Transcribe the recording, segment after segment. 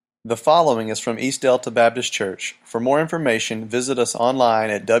The following is from East Delta Baptist Church. For more information, visit us online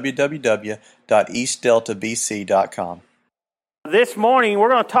at www.eastdeltabc.com. This morning,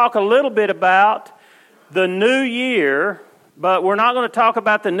 we're going to talk a little bit about the new year, but we're not going to talk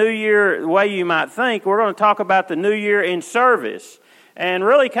about the new year the way you might think. We're going to talk about the new year in service and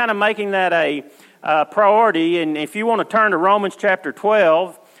really kind of making that a priority. And if you want to turn to Romans chapter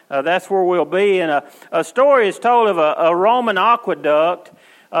 12, that's where we'll be. And a story is told of a Roman aqueduct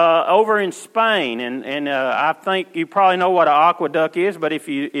over in Spain, and I think you probably know what an aqueduct is, but if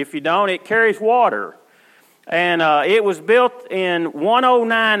you don't, it carries water. And it was built in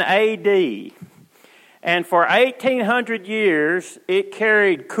 109 A.D., and for 1,800 years, it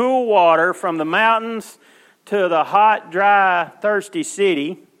carried cool water from the mountains to the hot, dry, thirsty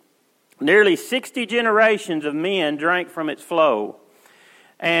city. Nearly 60 generations of men drank from its flow.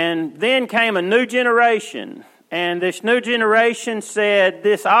 And then came a new generation. And this new generation said,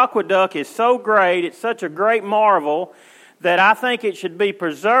 this aqueduct is so great, it's such a great marvel, that I think it should be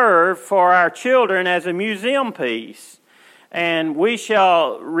preserved for our children as a museum piece. And we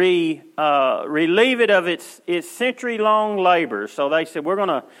shall relieve it of its century-long labor. So they said, we're going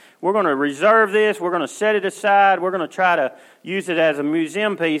to reserve this, we're going to set it aside, we're going to try to use it as a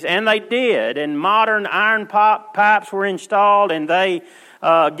museum piece. And they did. And modern iron pipes were installed, and they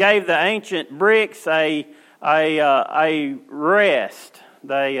gave the ancient bricks a rest.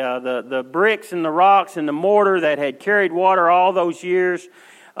 The bricks and the rocks and the mortar that had carried water all those years,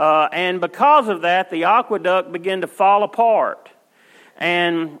 and because of that, the aqueduct began to fall apart.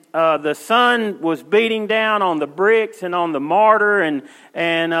 And the sun was beating down on the bricks and on the mortar, and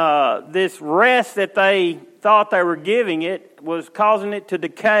this rest that they thought they were giving it was causing it to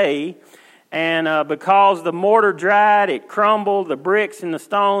decay. And because the mortar dried, it crumbled, the bricks and the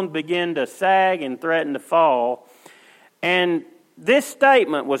stones began to sag and threaten to fall. And this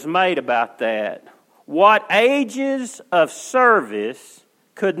statement was made about that. What ages of service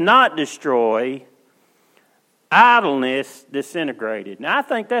could not destroy, idleness disintegrated. Now, I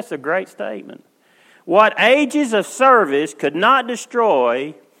think that's a great statement. What ages of service could not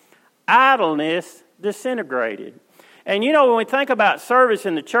destroy, idleness disintegrated. And you know, when we think about service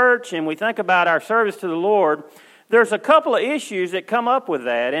in the church and we think about our service to the Lord, there's a couple of issues that come up with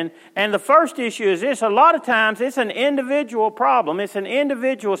that. And the first issue is this: a lot of times it's an individual problem. It's an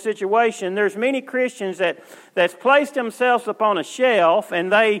individual situation. There's many Christians that's placed themselves upon a shelf,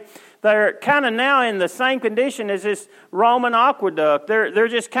 and they're kind of now in the same condition as this Roman aqueduct. They're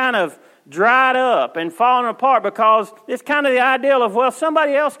just kind of dried up and falling apart because it's kind of the ideal of, well,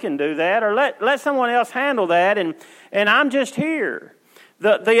 somebody else can do that, or let someone else handle that, and I'm just here.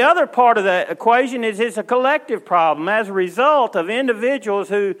 The other part of the equation is it's a collective problem as a result of individuals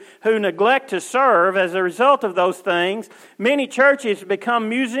who neglect to serve. As a result of those things, many churches become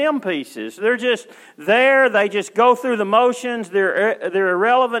museum pieces. They're just there. They just go through the motions. They're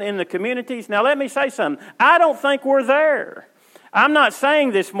irrelevant in the communities. Now, let me say something. I don't think we're there. I'm not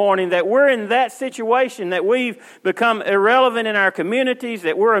saying this morning that we're in that situation, that we've become irrelevant in our communities,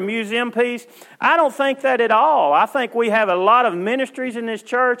 that we're a museum piece. I don't think that at all. I think we have a lot of ministries in this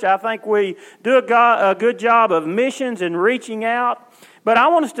church. I think we do a good job of missions and reaching out. But I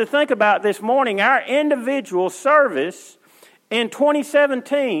want us to think about this morning our individual service in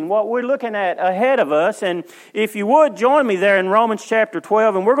 2017, what we're looking at ahead of us. And if you would, join me there in Romans chapter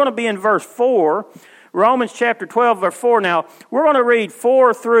 12, and we're going to be in verse 4. Romans chapter 12, verse 4. Now, we're going to read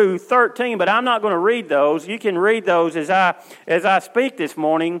 4 through 13, but I'm not going to read those. You can read those as I speak this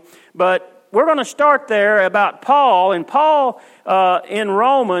morning. But we're going to start there about Paul. And Paul, in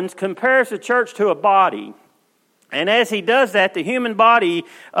Romans, compares the church to a body. And as he does that, the human body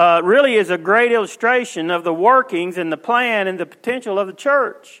really is a great illustration of the workings and the plan and the potential of the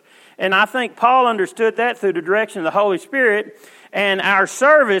church. And I think Paul understood that through the direction of the Holy Spirit. And our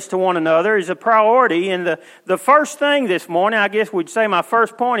service to one another is a priority. And the first thing this morning, I guess we'd say my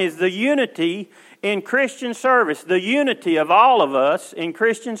first point, is the unity in Christian service. The unity of all of us in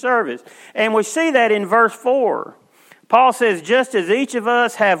Christian service. And we see that in verse 4. Paul says, just as each of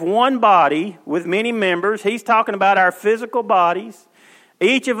us have one body with many members, he's talking about our physical bodies.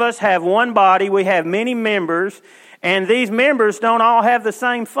 Each of us have one body, we have many members, and these members don't all have the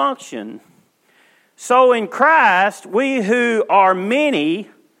same function. So in Christ, we who are many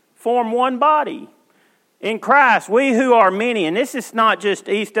form one body. In Christ, we who are many, and this is not just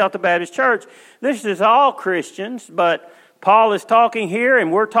East Delta Baptist Church, this is all Christians, but Paul is talking here,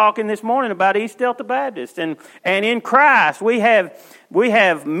 and we're talking this morning about East Delta Baptist. And in Christ, we have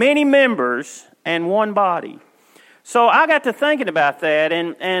many members and one body. So I got to thinking about that,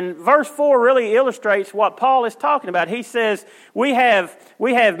 and verse 4 really illustrates what Paul is talking about. He says, we have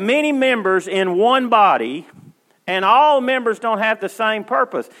many members in one body, and all members don't have the same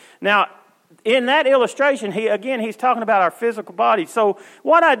purpose. Now, in that illustration, he's talking about our physical body. So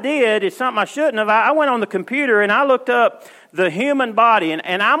what I did is something I shouldn't have. I went on the computer and I looked up the human body,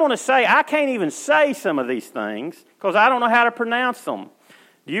 and I'm going to say, I can't even say some of these things because I don't know how to pronounce them.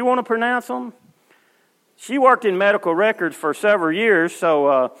 Do you want to pronounce them? She worked in medical records for several years,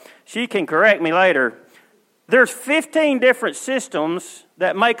 so she can correct me later. There's 15 different systems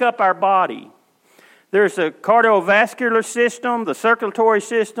that make up our body. There's the cardiovascular system, the circulatory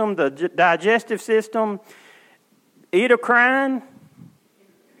system, the digestive system, endocrine.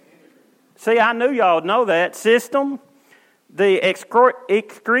 See, I knew y'all would know that. System, the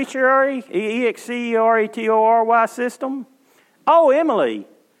excretory, E-X-C-E-R-E-T-O-R-Y system. Oh, Emily,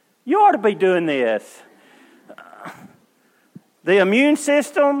 you ought to be doing this. The immune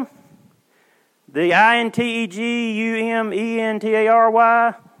system, the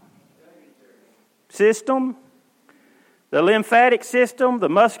INTEGUMENTARY system, the lymphatic system, the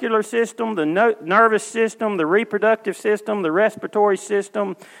muscular system, the nervous system, the reproductive system, the respiratory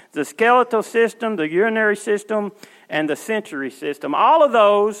system, the skeletal system, the urinary system, and the sensory system. All of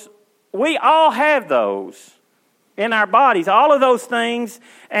those, we all have those in our bodies, all of those things,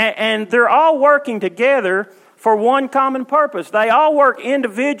 and they're all working together for one common purpose. They all work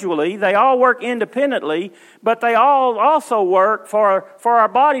individually, they all work independently, but they all also work for our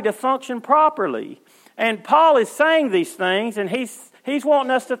body to function properly. And Paul is saying these things, and he's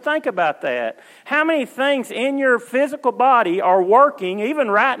wanting us to think about that. How many things in your physical body are working, even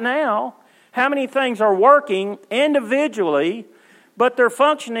right now? How many things are working individually, but they're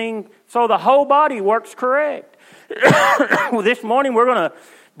functioning so the whole body works correct? This morning we're going to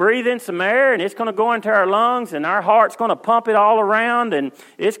breathe in some air, and it's going to go into our lungs, and our heart's going to pump it all around, and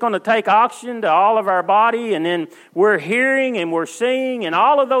it's going to take oxygen to all of our body, and then we're hearing and we're seeing, and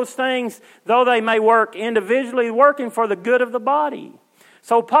all of those things, though they may work individually, working for the good of the body.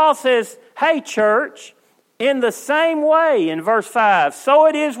 So Paul says, hey, church, in the same way, in verse 5, so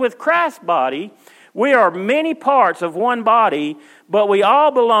it is with Christ's body. We are many parts of one body, but we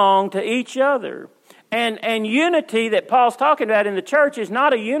all belong to each other. And unity that Paul's talking about in the church is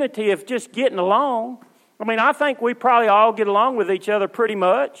not a unity of just getting along. I mean, I think we probably all get along with each other pretty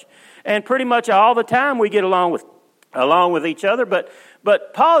much. And pretty much all the time we get along with each other.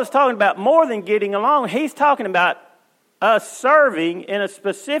 But Paul is talking about more than getting along. He's talking about us serving in a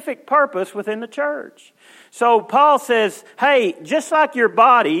specific purpose within the church. So Paul says, hey, just like your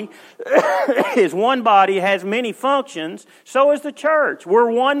body is one body, has many functions, so is the church.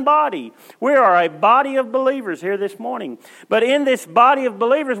 We're one body. We are a body of believers here this morning. But in this body of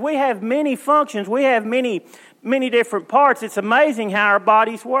believers, we have many functions. We have many different parts. It's amazing how our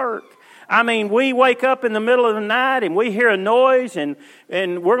bodies work. I mean, we wake up in the middle of the night and we hear a noise and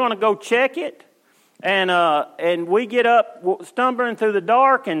we're going to go check it. And we get up stumbling through the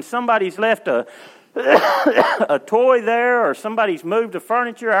dark and somebody's left a toy there, or somebody's moved the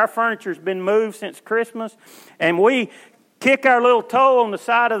furniture. Our furniture's been moved since Christmas, and we kick our little toe on the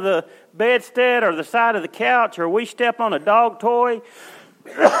side of the bedstead or the side of the couch, or we step on a dog toy.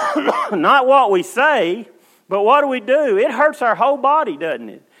 Not what we say, but what do? It hurts our whole body, doesn't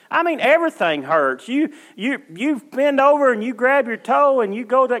it? I mean, everything hurts. You bend over and you grab your toe and you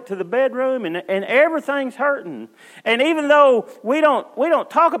go back to the bedroom and everything's hurting. And even though we don't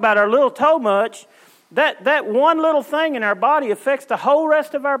talk about our little toe much, that one little thing in our body affects the whole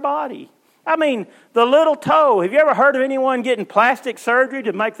rest of our body. I mean, the little toe. Have you ever heard of anyone getting plastic surgery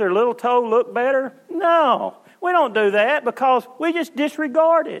to make their little toe look better? No, we don't do that because we just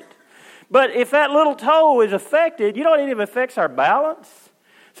disregard it. But if that little toe is affected, you know it even affects our balance.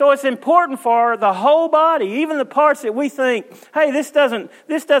 So it's important for the whole body, even the parts that we think, hey, this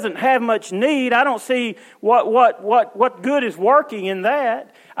doesn't have much need. I don't see what good is working in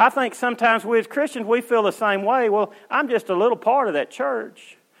that. I think sometimes we as Christians, we feel the same way. Well, I'm just a little part of that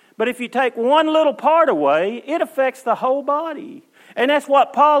church. But if you take one little part away, it affects the whole body. And that's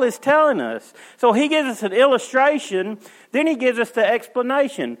what Paul is telling us. So he gives us an illustration, then he gives us the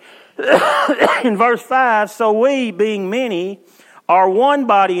explanation. In verse 5, so we, being many, are one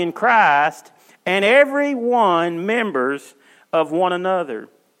body in Christ, and every one members of one another.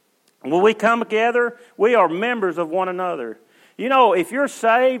 When we come together, we are members of one another. You know, if you're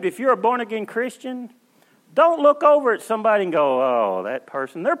saved, if you're a born-again Christian, don't look over at somebody and go, oh, that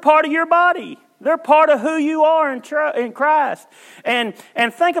person. They're part of your body. They're part of who you are in Christ. And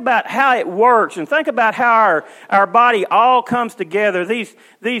think about how it works, and think about how our body all comes together.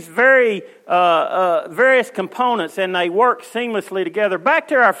 These very various components, and they work seamlessly together. Back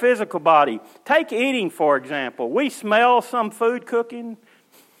to our physical body. Take eating, for example. We smell some food cooking.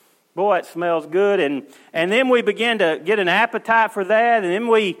 Boy, it smells good. And then we begin to get an appetite for that. And then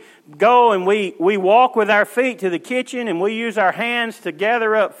we go and we walk with our feet to the kitchen, and we use our hands to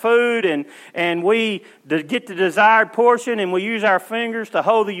gather up food, and we get the desired portion, and we use our fingers to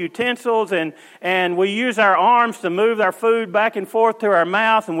hold the utensils, and we use our arms to move our food back and forth to our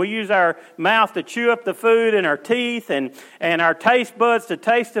mouth, and we use our mouth to chew up the food, and our teeth and our taste buds to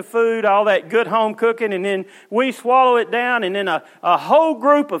taste the food, all that good home cooking, and then we swallow it down, and then a whole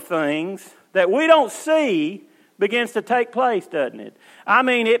group of things that we don't see begins to take place, doesn't it? I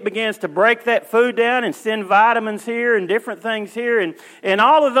mean, it begins to break that food down and send vitamins here and different things here. And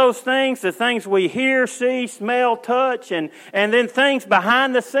all of those things, the things we hear, see, smell, touch, and then things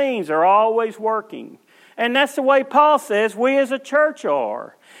behind the scenes are always working. And that's the way Paul says we as a church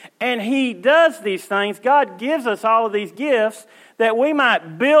are. And he does these things. God gives us all of these gifts that we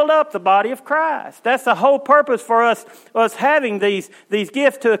might build up the body of Christ. That's the whole purpose for us having these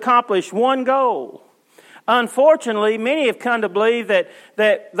gifts, to accomplish one goal. Unfortunately, many have come to believe that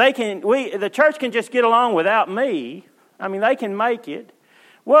the church can just get along without me. I mean, they can make it.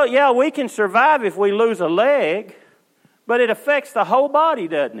 Well, yeah, we can survive if we lose a leg, but it affects the whole body,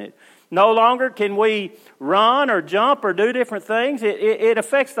 doesn't it? No longer can we run or jump or do different things. It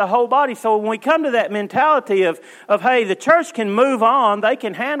affects the whole body. So when we come to that mentality of, hey, the church can move on, they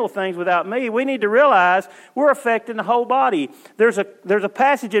can handle things without me, we need to realize we're affecting the whole body. There's a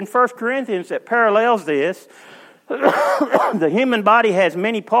passage in 1 Corinthians that parallels this. The human body has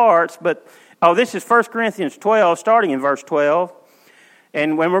many parts, but, this is 1 Corinthians 12, starting in verse 12.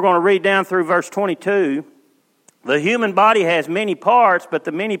 And when we're going to read down through verse 22, the human body has many parts, but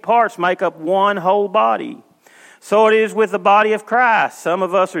the many parts make up one whole body. So it is with the body of Christ. Some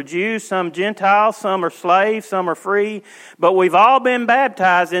of us are Jews, some Gentiles, some are slaves, some are free. But we've all been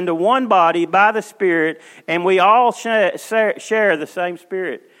baptized into one body by the Spirit, and we all share the same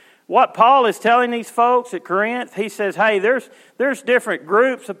Spirit. What Paul is telling these folks at Corinth, he says, hey, there's different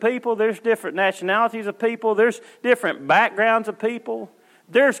groups of people, there's different nationalities of people, there's different backgrounds of people.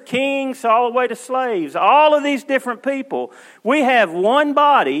 There's kings all the way to slaves. All of these different people. We have one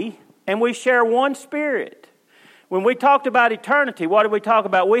body and we share one Spirit. When we talked about eternity, what did we talk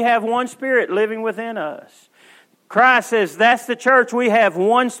about? We have one Spirit living within us. Christ says that's the church. We have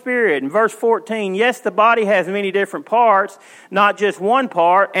one Spirit. In verse 14, yes, the body has many different parts, not just one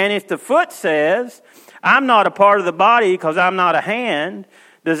part. And if the foot says, I'm not a part of the body because I'm not a hand,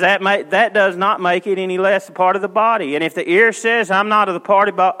 that does not make it any less a part of the body. And if the ear says, I'm not a part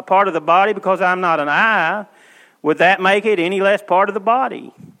of the body because I'm not an eye, would that make it any less part of the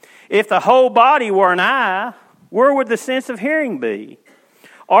body? If the whole body were an eye, where would the sense of hearing be?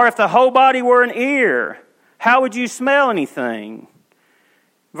 Or if the whole body were an ear, how would you smell anything?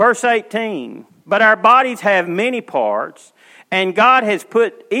 Verse 18, but our bodies have many parts, and God has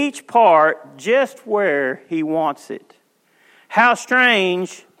put each part just where He wants it. How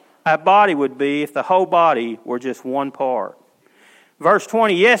strange a body would be if the whole body were just one part. Verse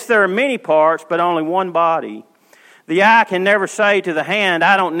 20, yes, there are many parts, but only one body. The eye can never say to the hand,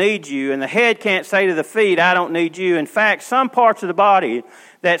 I don't need you, and the head can't say to the feet, I don't need you. In fact, some parts of the body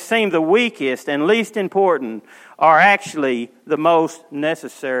that seem the weakest and least important are actually the most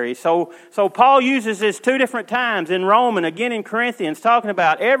necessary. So Paul uses this two different times, in Romans, again in Corinthians, talking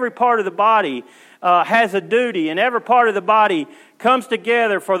about every part of the body has a duty, and every part of the body comes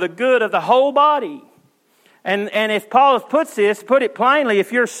together for the good of the whole body. And if Paul put it plainly,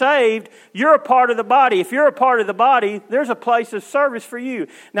 if you're saved, you're a part of the body. If you're a part of the body, there's a place of service for you.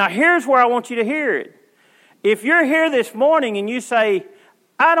 Now, here's where I want you to hear it. If you're here this morning and you say,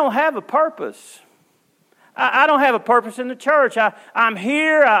 I don't have a purpose. I don't have a purpose in the church. I'm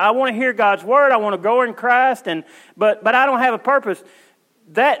here. I want to hear God's word. I want to grow in Christ. But I don't have a purpose.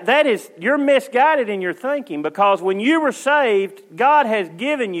 That is, you're misguided in your thinking, because when you were saved, God has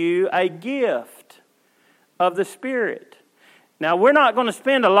given you a gift of the Spirit. Now, we're not going to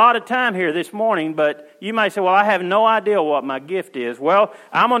spend a lot of time here this morning, but you may say, well, I have no idea what my gift is. Well,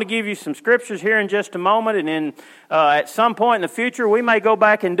 I'm going to give you some scriptures here in just a moment, and then at some point in the future, we may go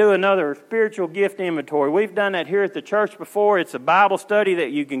back and do another spiritual gift inventory. We've done that here at the church before. It's a Bible study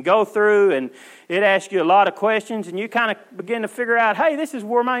that you can go through, and it asks you a lot of questions, and you kind of begin to figure out, hey, this is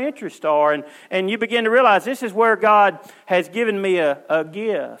where my interests are, and you begin to realize this is where God has given me a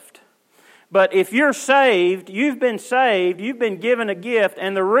gift. But if you're saved, you've been given a gift,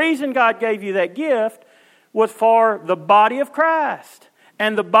 and the reason God gave you that gift was for the body of Christ.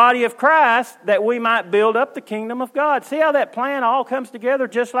 And the body of Christ, that we might build up the kingdom of God. See how that plan all comes together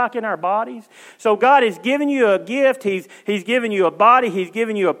just like in our bodies? So God has given you a gift. He's given you a body. He's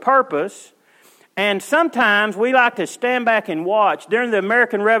given you a purpose. And sometimes we like to stand back and watch. During the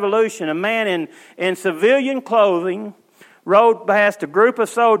American Revolution, a man in civilian clothing rode past a group of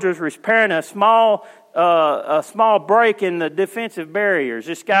soldiers repairing a small break in the defensive barriers.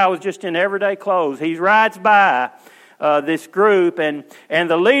 This guy was just in everyday clothes. He rides by this group, and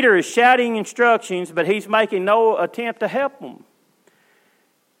the leader is shouting instructions, but he's making no attempt to help them.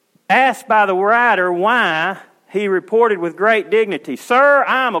 Asked by the rider why, he reported with great dignity, "Sir,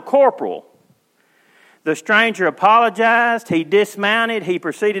 I am a corporal." The stranger apologized. He dismounted. He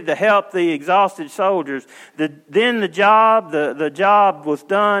proceeded to help the exhausted soldiers. Then the job was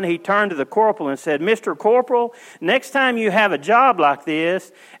done. He turned to the corporal and said, "Mr. Corporal, next time you have a job like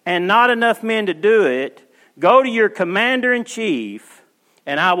this and not enough men to do it, go to your commander-in-chief,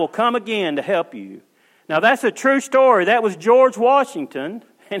 and I will come again to help you." Now, that's a true story. That was George Washington.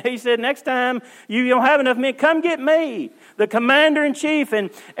 And he said, next time you don't have enough men, come get me, the commander-in-chief.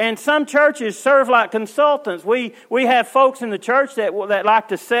 And some churches serve like consultants. We have folks in the church that like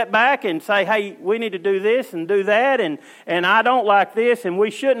to sit back and say, hey, we need to do this and do that, and I don't like this, and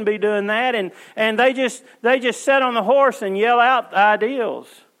we shouldn't be doing that. And they just sit on the horse and yell out ideals.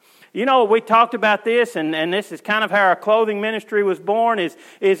 You know, we talked about this, and this is kind of how our clothing ministry was born,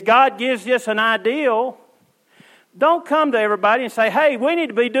 is God gives us an ideal. Don't come to everybody and say, hey, we need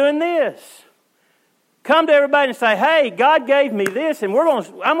to be doing this. Come to everybody and say, hey, God gave me this, and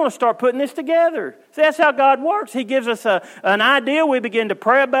I'm going to start putting this together. See, that's how God works. He gives us an idea. We begin to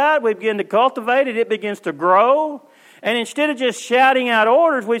pray about it. We begin to cultivate it. It begins to grow. And instead of just shouting out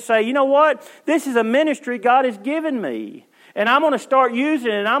orders, we say, you know what? This is a ministry God has given me. And I'm going to start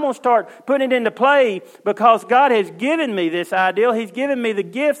using it, and I'm going to start putting it into play because God has given me this ideal. He's given me the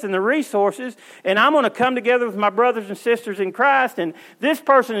gifts and the resources, and I'm going to come together with my brothers and sisters in Christ, and this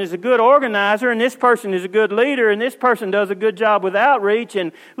person is a good organizer, and this person is a good leader, and this person does a good job with outreach,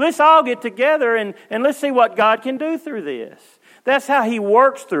 and let's all get together and let's see what God can do through this. That's how He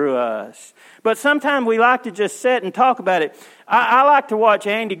works through us. But sometimes we like to just sit and talk about it. I like to watch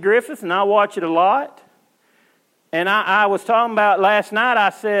Andy Griffith, and I watch it a lot. And I was talking about last night, I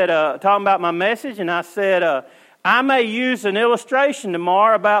said, talking about my message, and I said, I may use an illustration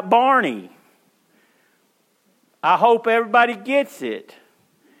tomorrow about Barney. I hope everybody gets it.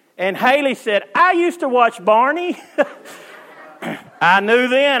 And Haley said, I used to watch Barney. I knew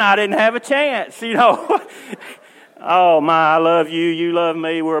then I didn't have a chance, you know. Oh, my, I love you, you love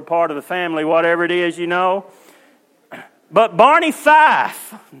me, we're a part of the family, whatever it is, you know. But Barney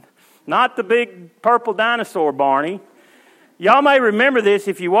Fife... Not the big purple dinosaur Barney. Y'all may remember this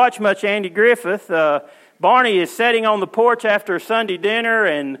if you watch much Andy Griffith. Barney is sitting on the porch after a Sunday dinner,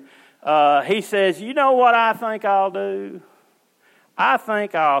 and he says, you know what I think I'll do? I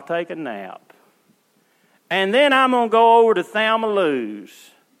think I'll take a nap. And then I'm going to go over to Thelma Lou's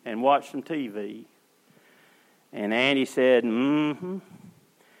and watch some TV. And Andy said, mm-hmm.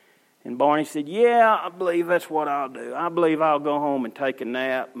 And Barney said, yeah, I believe that's what I'll do. I believe I'll go home and take a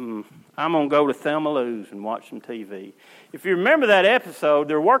nap. I'm going to go to Thelma Lou's and watch some TV. If you remember that episode,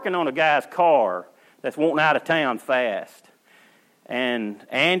 they're working on a guy's car that's wanting out of town fast. And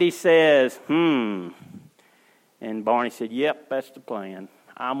Andy says, And Barney said, yep, that's the plan.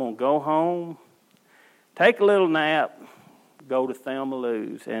 I'm going to go home, take a little nap, go to Thelma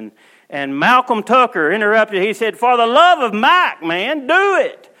Lou's. And Malcolm Tucker interrupted. He said, for the love of Mike, man, do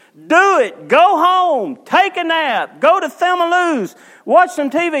it. Do it. Go home. Take a nap. Go to Thelma Lou's. Watch some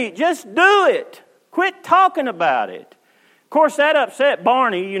TV. Just do it. Quit talking about it. Of course, that upset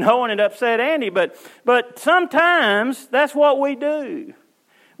Barney, you know, and it upset Andy. But sometimes that's what we do.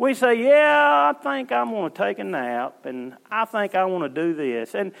 We say, yeah, I think I'm going to take a nap, and I think I want to do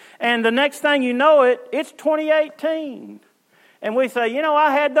this. And the next thing you know it's 2018. And we say, you know,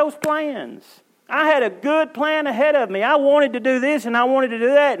 I had those plans. I had a good plan ahead of me. I wanted to do this and I wanted to do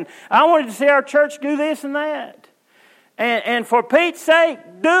that. And I wanted to see our church do this and that. And for Pete's sake,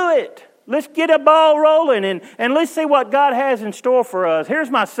 do it. Let's get a ball rolling and let's see what God has in store for us. Here's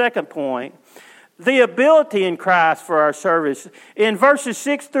my second point. The ability in Christ for our service. In verses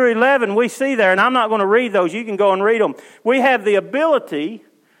 6 through 11, we see there, and I'm not going to read those. You can go and read them. We have the ability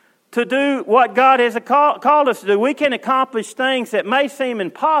to do what God has called us to do. We can accomplish things that may seem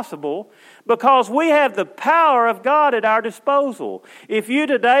impossible because we have the power of God at our disposal. If you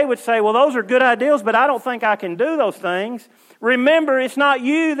today would say, well, those are good ideals, but I don't think I can do those things, remember, it's not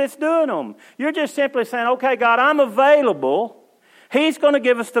you that's doing them. You're just simply saying, okay, God, I'm available. He's going to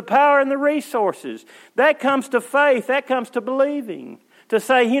give us the power and the resources. That comes to faith. That comes to believing. To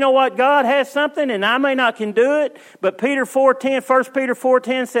say, you know what, God has something and I may not can do it, but 1 Peter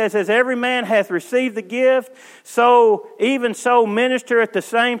 4:10 says, as every man hath received the gift, so even so minister at the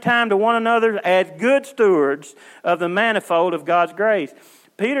same time to one another as good stewards of the manifold of God's grace.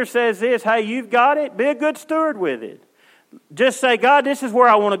 Peter says this, hey, you've got it, be a good steward with it. Just say, God, this is where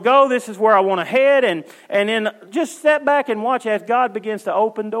I want to go, this is where I want to head, and then just step back and watch as God begins to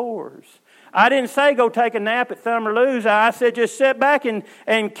open doors. I didn't say go take a nap at Thumb or Lou's. I said just sit back and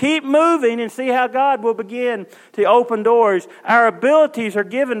keep moving and see how God will begin to open doors. Our abilities are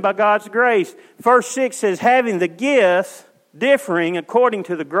given by God's grace. Verse 6 says, having the gifts differing according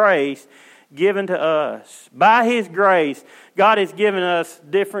to the grace given to us. By His grace, God has given us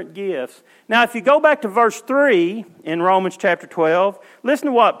different gifts. Now, if you go back to verse 3 in Romans chapter 12, listen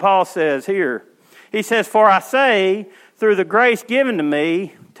to what Paul says here. He says, for I say, through the grace given to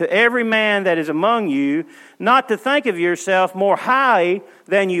me, to every man that is among you, not to think of yourself more high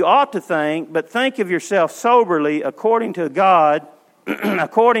than you ought to think, but think of yourself soberly according to God,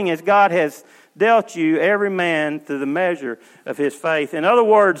 according as God has dealt you, every man through the measure of his faith. In other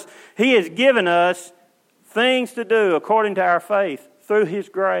words, He has given us things to do according to our faith through His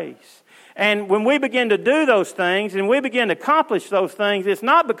grace. And when we begin to do those things and we begin to accomplish those things, it's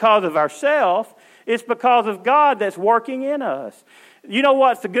not because of ourselves, it's because of God that's working in us. You know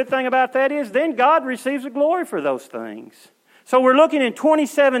what's the good thing about that is? Then God receives the glory for those things. So we're looking in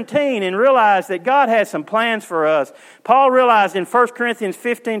 2017 and realize that God has some plans for us. Paul realized in 1 Corinthians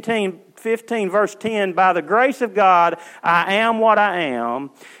 15 verse 10, by the grace of God, I am what I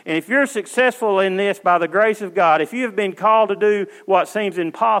am. And if you're successful in this by the grace of God, if you have been called to do what seems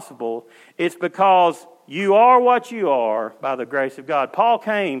impossible, it's because you are what you are by the grace of God. Paul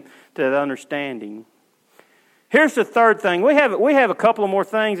came to the understanding. Here's the third thing. We have a couple of more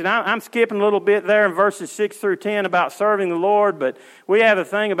things, and I'm skipping a little bit there in verses 6 through 10 about serving the Lord, but we have a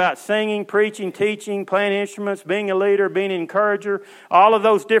thing about singing, preaching, teaching, playing instruments, being a leader, being an encourager, all of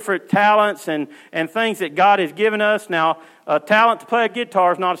those different talents and things that God has given us. Now, a talent to play a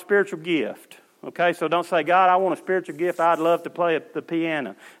guitar is not a spiritual gift. Okay, so don't say, God, I want a spiritual gift. I'd love to play the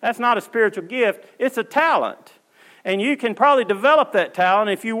piano. That's not a spiritual gift. It's a talent. And you can probably develop that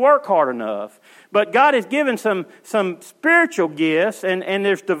talent if you work hard enough. But God has given some spiritual gifts, and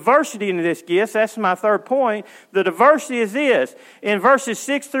there's diversity in this gifts. That's my third point. The diversity is this. In verses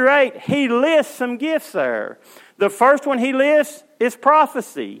 6 through 8, He lists some gifts there. The first one He lists is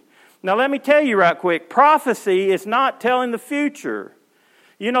prophecy. Now let me tell you right quick, prophecy is not telling the future.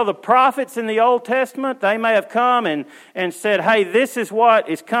 You know, the prophets in the Old Testament, they may have come and said, hey, this is what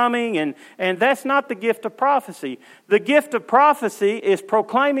is coming, and that's not the gift of prophecy. The gift of prophecy is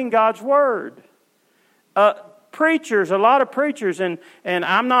proclaiming God's Word. Preachers, a lot of preachers, and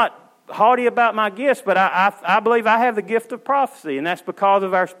I'm not haughty about my gifts, but I believe I have the gift of prophecy, and that's because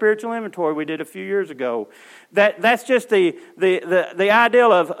of our spiritual inventory we did a few years ago. That's just the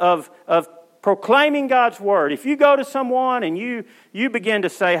ideal of proclaiming God's Word. If you go to someone and you begin to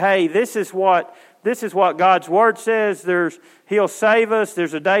say, hey, this is what God's Word says, He'll save us,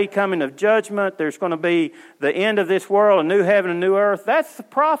 there's a day coming of judgment, there's going to be the end of this world, a new heaven, a new earth, that's the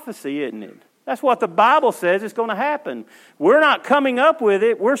prophecy, isn't it? That's what the Bible says is going to happen. We're not coming up with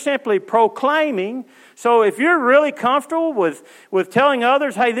it, we're simply proclaiming. So if you're really comfortable with telling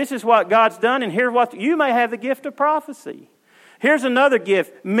others, hey, this is what God's done, and here's what, you may have the gift of prophecy. Here's another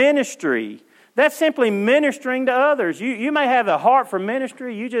gift, ministry. That's simply ministering to others. You may have a heart for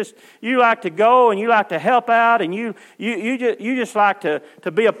ministry. You like to go and you like to help out, and you just like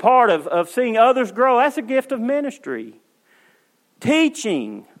to be a part of seeing others grow. That's a gift of ministry.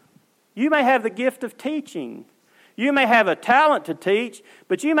 Teaching. You may have the gift of teaching. You may have a talent to teach,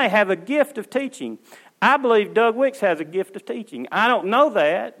 but you may have a gift of teaching. I believe Doug Wicks has a gift of teaching. I don't know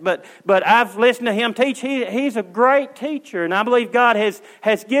that, but I've listened to him teach. He's a great teacher, and I believe God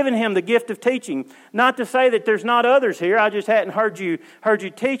has given him the gift of teaching. Not to say that there's not others here. I just hadn't heard you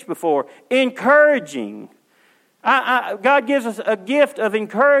teach before. Encouraging. God gives us a gift of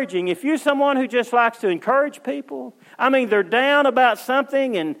encouraging. If you're someone who just likes to encourage people, I mean, they're down about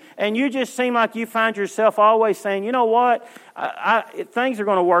something, and you just seem like you find yourself always saying, you know what, things are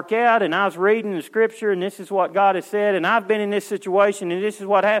going to work out, and I was reading the Scripture, and this is what God has said, and I've been in this situation, and this is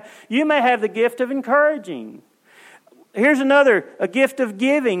what happened. You may have the gift of encouraging. Here's a gift of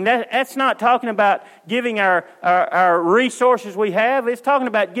giving. That's not talking about giving our resources we have. It's talking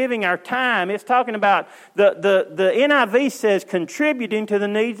about giving our time. It's talking about, the NIV says, contributing to the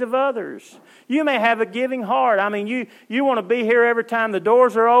needs of others. You may have a giving heart. I mean, you want to be here every time the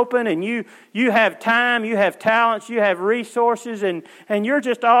doors are open, and you have time, you have talents, you have resources, and you're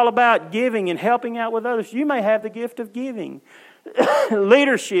just all about giving and helping out with others. You may have the gift of giving.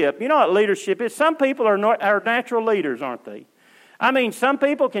 Leadership. You know what leadership is? Some people are natural leaders, aren't they? I mean, some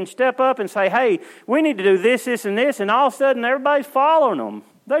people can step up and say, hey, we need to do this, this, and this, and all of a sudden everybody's following them.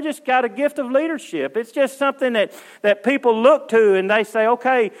 They just got a gift of leadership. It's just something that people look to and they say,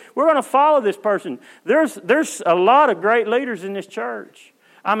 okay, we're going to follow this person. There's a lot of great leaders in this church.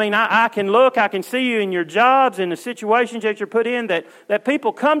 I mean, I can see you in your jobs, in the situations that you're put in, that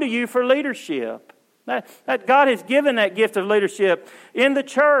people come to you for leadership. That God has given that gift of leadership in the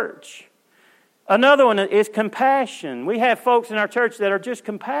church. Another one is compassion. We have folks in our church that are just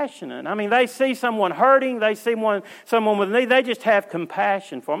compassionate. I mean, they see someone hurting, they see someone with a need, they just have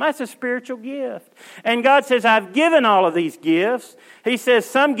compassion for them. That's a spiritual gift. And God says, I've given all of these gifts. He says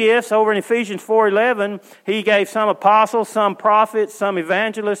some gifts, over in Ephesians 4:11, He gave some apostles, some prophets, some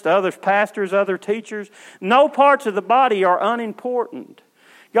evangelists, others pastors, other teachers. No parts of the body are unimportant.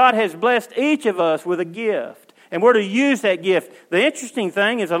 God has blessed each of us with a gift, and we're to use that gift. The interesting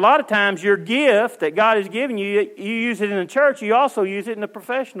thing is, a lot of times your gift that God has given you, you use it in the church, you also use it in the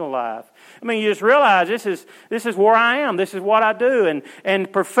professional life. I mean, you just realize this is where I am, this is what I do,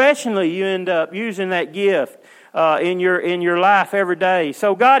 and professionally you end up using that gift in your life every day.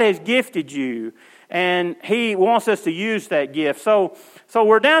 So God has gifted you, and He wants us to use that gift. So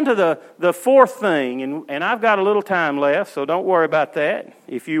we're down to the fourth thing, and I've got a little time left, so don't worry about that.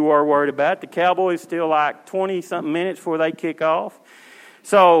 If you are worried about it, the Cowboys still like 20-something minutes before they kick off.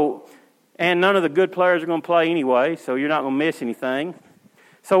 So, and none of the good players are going to play anyway, so you're not going to miss anything.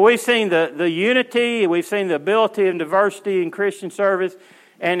 So we've seen the unity, we've seen the ability and diversity in Christian service,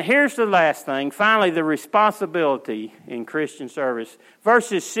 and here's the last thing, finally, the responsibility in Christian service.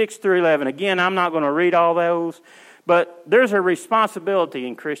 Verses 6 through 11. Again, I'm not going to read all those, but there's a responsibility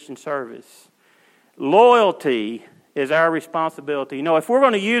in Christian service. Loyalty is our responsibility. You know, if we're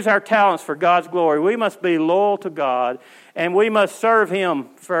going to use our talents for God's glory, we must be loyal to God, and we must serve Him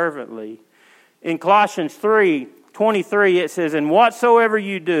fervently. In Colossians 3:23, it says, and whatsoever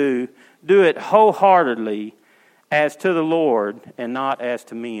you do, do it wholeheartedly, as to the Lord, and not as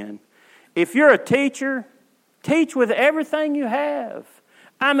to men. If you're a teacher, teach with everything you have.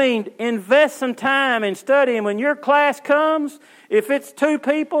 I mean, invest some time in studying. When your class comes, if it's 2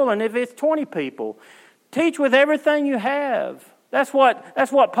 people and if it's 20 people, teach with everything you have. That's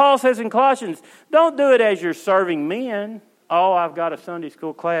what Paul says in Colossians. Don't do it as you're serving men. Oh, I've got a Sunday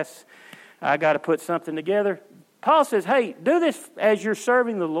school class. I got to put something together. Paul says, hey, do this as you're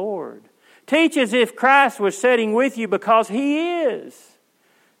serving the Lord. Teach as if Christ was sitting with you, because He is.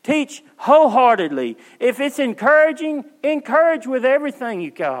 Teach wholeheartedly. If it's encouraging, encourage with everything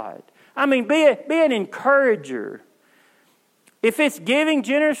you got. I mean, be an encourager. If it's giving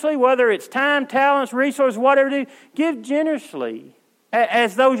generously, whether it's time, talents, resources, whatever it is, give generously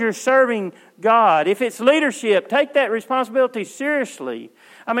as though you're serving God. If it's leadership, take that responsibility seriously.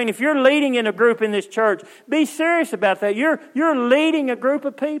 I mean, if you're leading in a group in this church, be serious about that. You're leading a group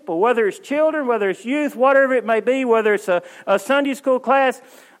of people, whether it's children, whether it's youth, whatever it may be, whether it's a Sunday school class.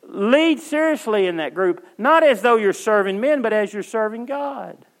 Lead seriously in that group, not as though you're serving men, but as you're serving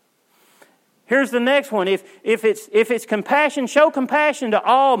God. Here's the next one. If it's compassion, show compassion to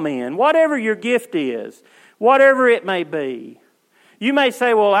all men, whatever your gift is, whatever it may be. You may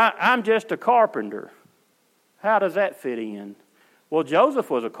say, well, I'm just a carpenter. How does that fit in? Well,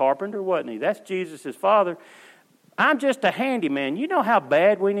 Joseph was a carpenter, wasn't he? That's Jesus' father. I'm just a handyman. You know how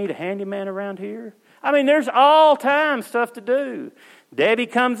bad we need a handyman around here? I mean, there's all time stuff to do. Debbie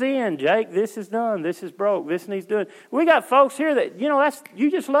comes in. Jake, this is done. This is broke. This needs doing. We got folks here that, you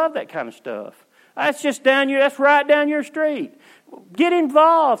just love that kind of stuff. That's just that's right down your street. Get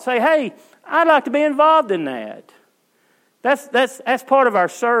involved. Say, hey, I'd like to be involved in that. That's part of our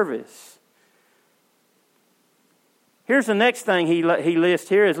service. Here's the next thing he lists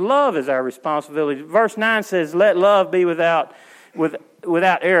here is love is our responsibility. Verse 9 says, let love be without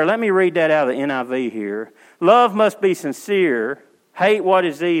error. Let me read that out of the NIV here. Love must be sincere. Hate what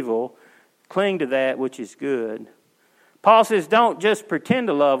is evil. Cling to that which is good. Paul says, don't just pretend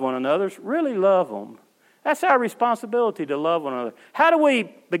to love one another. Really love them. That's our responsibility, to love one another. How do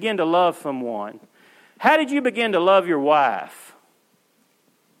we begin to love someone? How did you begin to love your wife?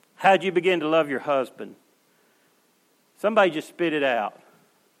 How did you begin to love your husband? Somebody just spit it out.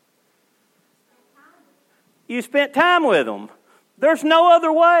 you spent time with them. There's no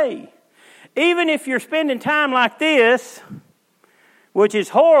other way. Even if you're spending time like this, which is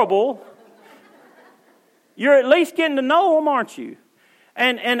horrible, you're at least getting to know them, aren't you?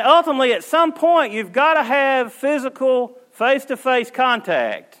 And ultimately, at some point, you've got to have physical, face-to-face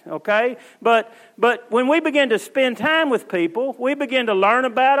contact, okay? But when we begin to spend time with people, we begin to learn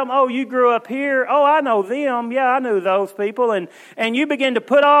about them. Oh, you grew up here. Oh, I know them. Yeah, I knew those people. And you begin to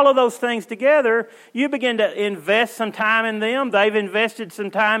put all of those things together. You begin to invest some time in them. They've invested some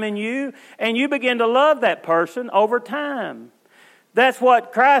time in you. And you begin to love that person over time. That's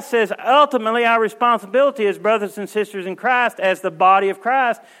what Christ says. Ultimately, our responsibility as brothers and sisters in Christ, as the body of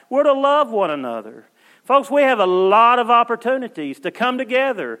Christ, we're to love one another. Folks, we have a lot of opportunities to come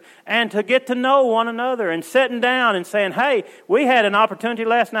together and to get to know one another and sitting down and saying, hey, we had an opportunity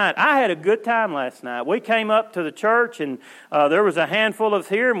last night. I had a good time last night. We came up to the church and there was a handful of us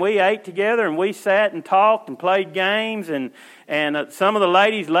here and we ate together and we sat and talked and played games and some of the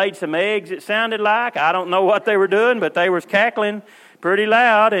ladies laid some eggs, it sounded like. I don't know what they were doing, but they was cackling pretty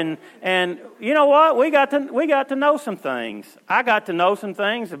loud, and you know what? We got to know some things. I got to know some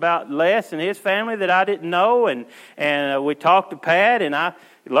things about Les and his family that I didn't know, and we talked to Pat, and I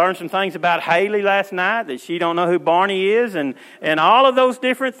learned some things about Haley last night that she don't know who Barney is, and all of those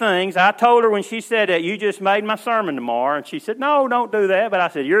different things. I told her when she said that, you just made my sermon tomorrow, and she said, no, don't do that. But I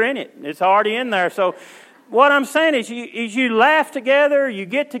said, you're in it. It's already in there. So what I'm saying is you laugh together, you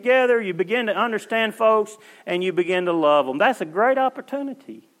get together, you begin to understand folks, and you begin to love them. That's a great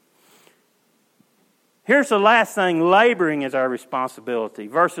opportunity. Here's the last thing, laboring is our responsibility.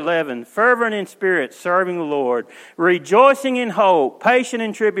 Verse 11, fervent in spirit, serving the Lord, rejoicing in hope, patient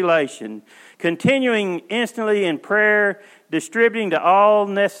in tribulation, continuing instantly in prayer, distributing to all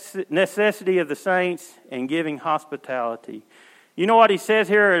necessity of the saints, and giving hospitality. You know what he says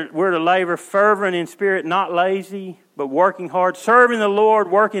here? We're to labor fervent in spirit, not lazy, but working hard, serving the Lord,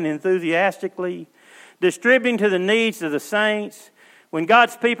 working enthusiastically, distributing to the needs of the saints. When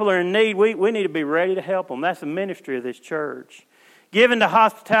God's people are in need, we need to be ready to help them. That's the ministry of this church. Giving to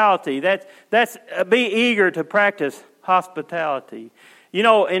hospitality, that's be eager to practice hospitality. You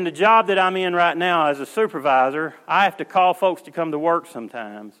know, in the job that I'm in right now as a supervisor, I have to call folks to come to work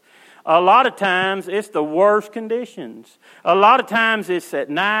sometimes. A lot of times, it's the worst conditions. A lot of times, it's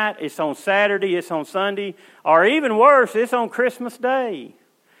at night, it's on Saturday, it's on Sunday, or even worse, it's on Christmas Day.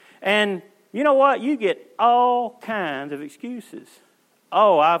 And you know what? You get all kinds of excuses.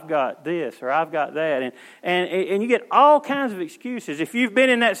 Oh, I've got this, or I've got that. And you get all kinds of excuses. If you've been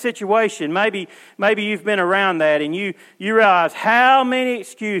in that situation, maybe you've been around that, and you realize how many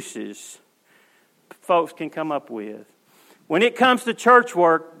excuses folks can come up with. When it comes to church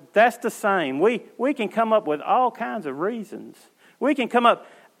work, that's the same. We can come up with all kinds of reasons. We can come up.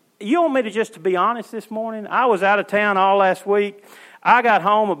 You want me to be honest this morning? I was out of town all last week. I got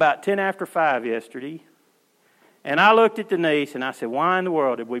home about 10 after 5 yesterday. And I looked at Denise and I said, why in the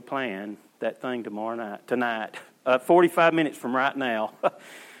world did we plan that thing tonight? 45 minutes from right now.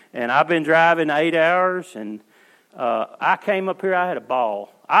 And I've been driving 8 hours and I came up here, I had a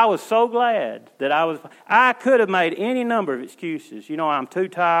ball. I was so glad that I could have made any number of excuses. You know, I'm too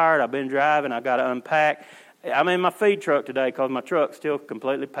tired, I've been driving, I've got to unpack. I'm in my feed truck today because my truck's still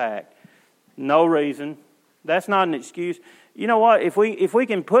completely packed. No reason. That's not an excuse. You know what, if we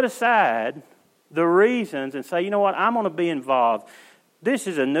can put aside the reasons and say, you know what, I'm going to be involved. This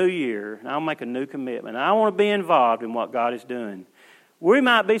is a new year, and I'll make a new commitment. I want to be involved in what God is doing. We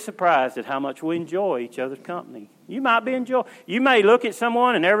might be surprised at how much we enjoy each other's company. You may look at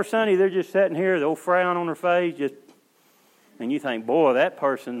someone and every Sunday they're just sitting here, the old frown on their face, and you think, boy, that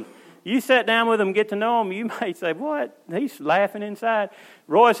person. You sit down with them, get to know them, you may say, what? He's laughing inside.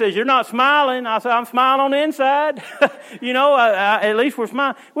 Roy says, you're not smiling. I say, I'm smiling on the inside. You know, at least we're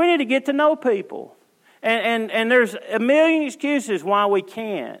smiling. We need to get to know people. And there's a million excuses why we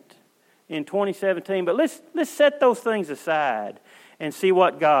can't in 2017. But let's set those things aside and see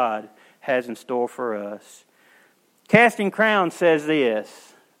what God has in store for us. Casting Crowns says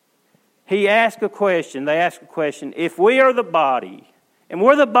this. They ask a question. If we are the body, and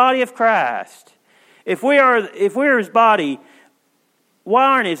we're the body of Christ, if we're His body, why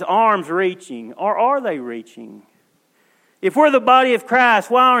aren't His arms reaching? Or are they reaching? If we're the body of Christ,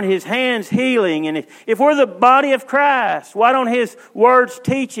 why aren't His hands healing? And if we're the body of Christ, why don't His words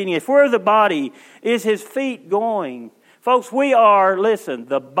teaching? If we're the body, is His feet going? Folks, we are,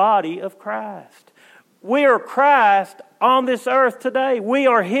 the body of Christ. We are Christ on this earth today. We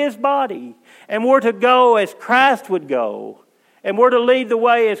are His body. And we're to go as Christ would go. And we're to lead the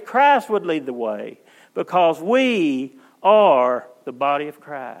way as Christ would lead the way. Because we are the body of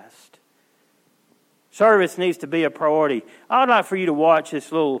Christ. Service needs to be a priority. I'd like for you to watch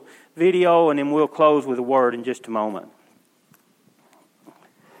this little video, and then we'll close with a word in just a moment.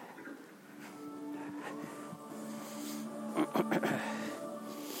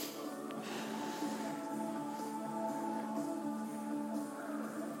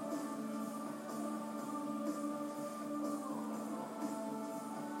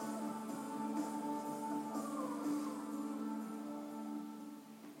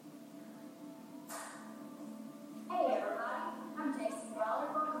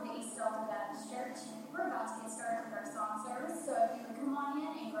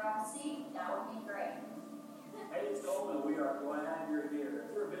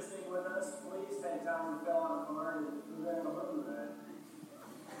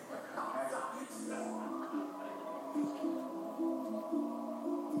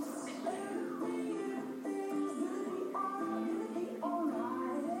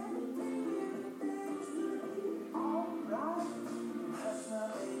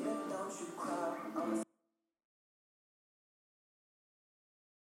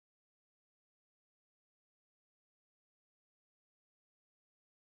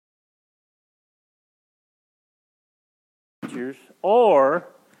 Or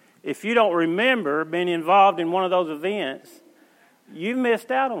if you don't remember being involved in one of those events, you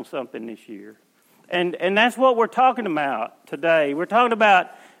missed out on something this year. And that's what we're talking about today. We're talking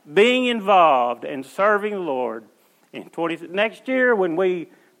about being involved and serving the Lord. Next year when we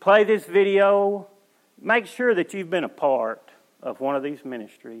play this video, make sure that you've been a part of one of these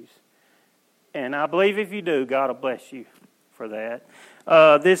ministries. And I believe if you do, God will bless you for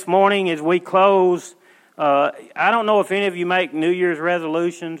that. This morning as we close, I don't know if any of you make New Year's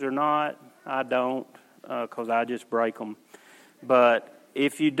resolutions or not. I don't, because I just break them. But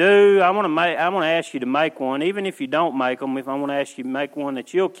if you do, I want to ask you to make one. Even if you don't make them, I want to ask you to make one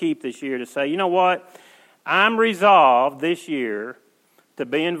that you'll keep this year to say, you know what? I'm resolved this year to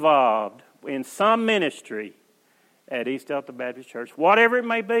be involved in some ministry at East Delta Baptist Church, whatever it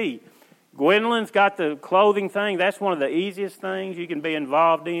may be. Gwendolyn's got the clothing thing. That's one of the easiest things you can be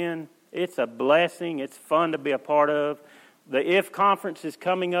involved in. It's a blessing. It's fun to be a part of. The IF conference is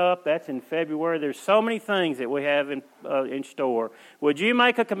coming up. That's in February. There's so many things that we have in store. Would you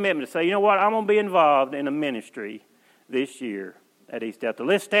make a commitment to say, you know what, I'm going to be involved in a ministry this year at East Delta?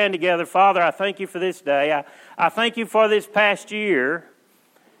 Let's stand together. Father, I thank you for this day. I thank you for this past year.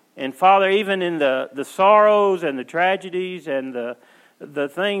 And Father, even in the sorrows and the tragedies and the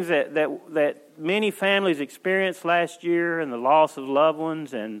things that many families experienced last year and the loss of loved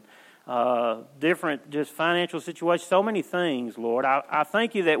ones and different just financial situations, so many things, Lord. I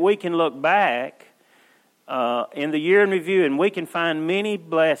thank you that we can look back in the year in review and we can find many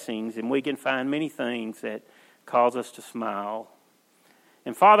blessings and we can find many things that cause us to smile.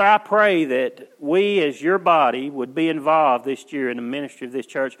 And Father, I pray that we as your body would be involved this year in the ministry of this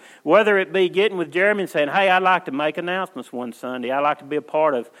church, whether it be getting with Jeremy and saying, hey, I'd like to make announcements one Sunday. I'd like to be a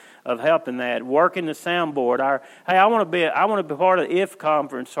part of helping that, working the soundboard. Hey, I want to be part of the IF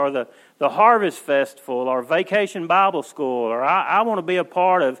conference or the Harvest Festival or Vacation Bible School, or I want to be a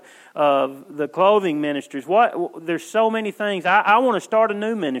part of the clothing ministries. There's so many things. I want to start a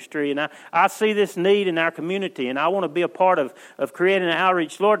new ministry, and I see this need in our community, and I want to be a part of creating an outreach.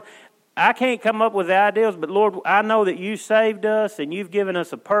 Lord, I can't come up with the ideas, but Lord, I know that you saved us, and you've given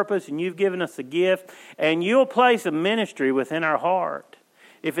us a purpose, and you've given us a gift, and you'll place a ministry within our heart.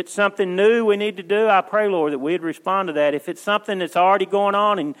 If it's something new we need to do, I pray, Lord, that we'd respond to that. If it's something that's already going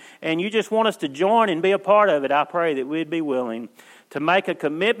on and you just want us to join and be a part of it, I pray that we'd be willing to make a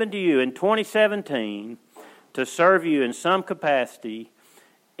commitment to you in 2017 to serve you in some capacity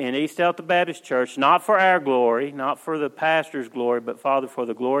in East Delta Baptist Church, not for our glory, not for the pastor's glory, but, Father, for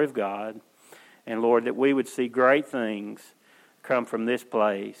the glory of God. And, Lord, that we would see great things come from this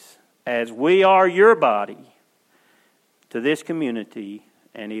place as we are your body to this community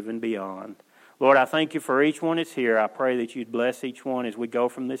and even beyond. Lord, I thank you for each one that's here. I pray that you'd bless each one as we go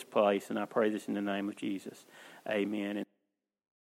from this place, and I pray this in the name of Jesus. Amen.